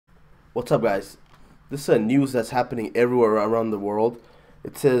What's up, guys? This is a news that's happening everywhere around the world.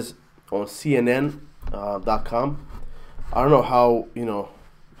 It says on CNN.com. I don't know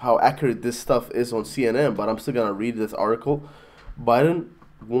how accurate this stuff is on CNN, but I'm still gonna read this article. Biden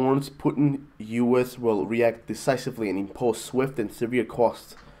warns Putin U.S. will react decisively and impose swift and severe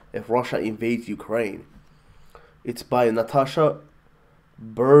costs if Russia invades Ukraine. It's by Natasha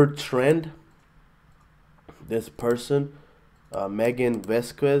Bertrand. This person, Megan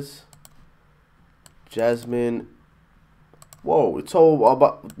Vasquez, Jasmine. Whoa! It's all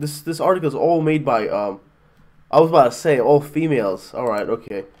about this. This article is all made by I was about to say all females. All right,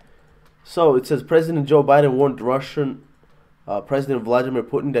 okay. So it says President Joe Biden warned Russian President Vladimir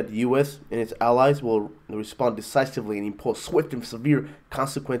Putin that the U.S. and its allies will respond decisively and impose swift and severe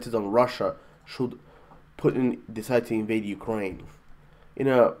consequences on Russia should Putin decide to invade Ukraine.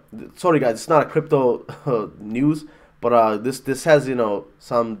 Sorry guys, it's not a crypto news, but this has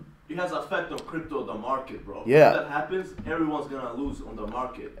some. It has effect on crypto, the market, bro. Yeah. If that happens, everyone's gonna lose on the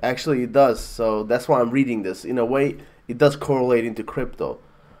market. Actually, it does. So that's why I'm reading this. In a way, it does correlate into crypto.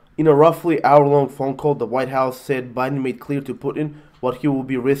 In a roughly hour-long phone call, the White House said Biden made clear to Putin what he will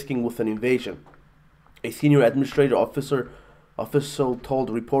be risking with an invasion. A senior administrative official told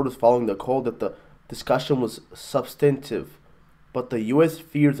reporters following the call that the discussion was substantive, but the U.S.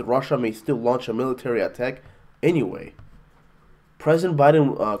 fears that Russia may still launch a military attack anyway. President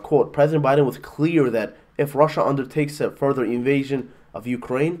Biden, quote, President Biden was clear that if Russia undertakes a further invasion of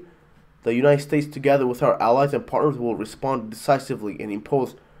Ukraine, the United States, together with our allies and partners, will respond decisively and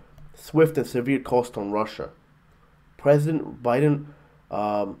impose swift and severe costs on Russia. President Biden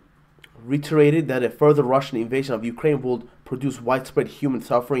reiterated that a further Russian invasion of Ukraine would produce widespread human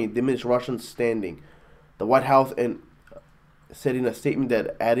suffering and diminish Russian standing. The White House said in a statement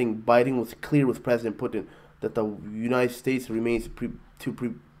that adding Biden was clear with President Putin that the United States remains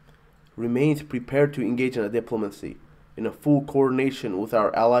prepared to engage in a diplomacy in a full coordination with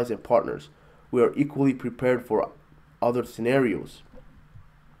our allies and partners. We are equally prepared for other scenarios.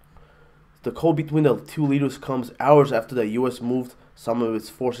 The call between the two leaders comes hours after the U.S. moved some of its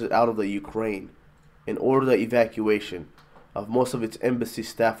forces out of the Ukraine and ordered the evacuation of most of its embassy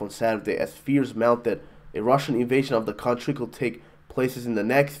staff on Saturday, as fears mount that a Russian invasion of the country could take place in the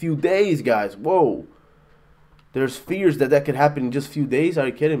next few days, guys. Whoa! There's fears that could happen in just a few days? Are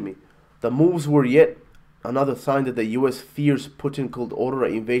you kidding me? The moves were yet another sign that the U.S. fears Putin could order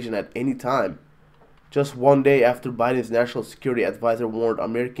an invasion at any time. Just one day after Biden's national security advisor warned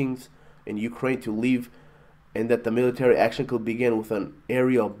Americans in Ukraine to leave and that the military action could begin with an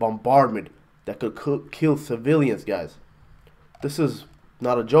aerial bombardment that could kill civilians, guys. This is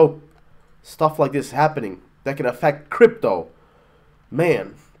not a joke. Stuff like this happening that can affect crypto.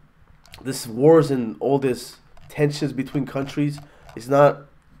 Man, this wars and all this tensions between countries is not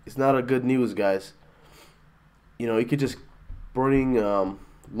a good news, guys. It could just bring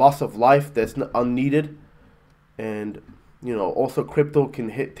loss of life that's unneeded, and also crypto can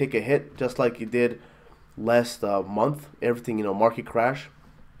take a hit just like it did last month. Everything, market crash.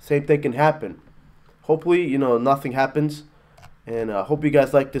 Same thing can happen. Hopefully, nothing happens, and hope you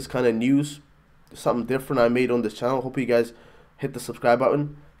guys like this kind of news. Something different I made on this channel. Hope you guys hit the subscribe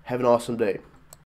button. Have an awesome day.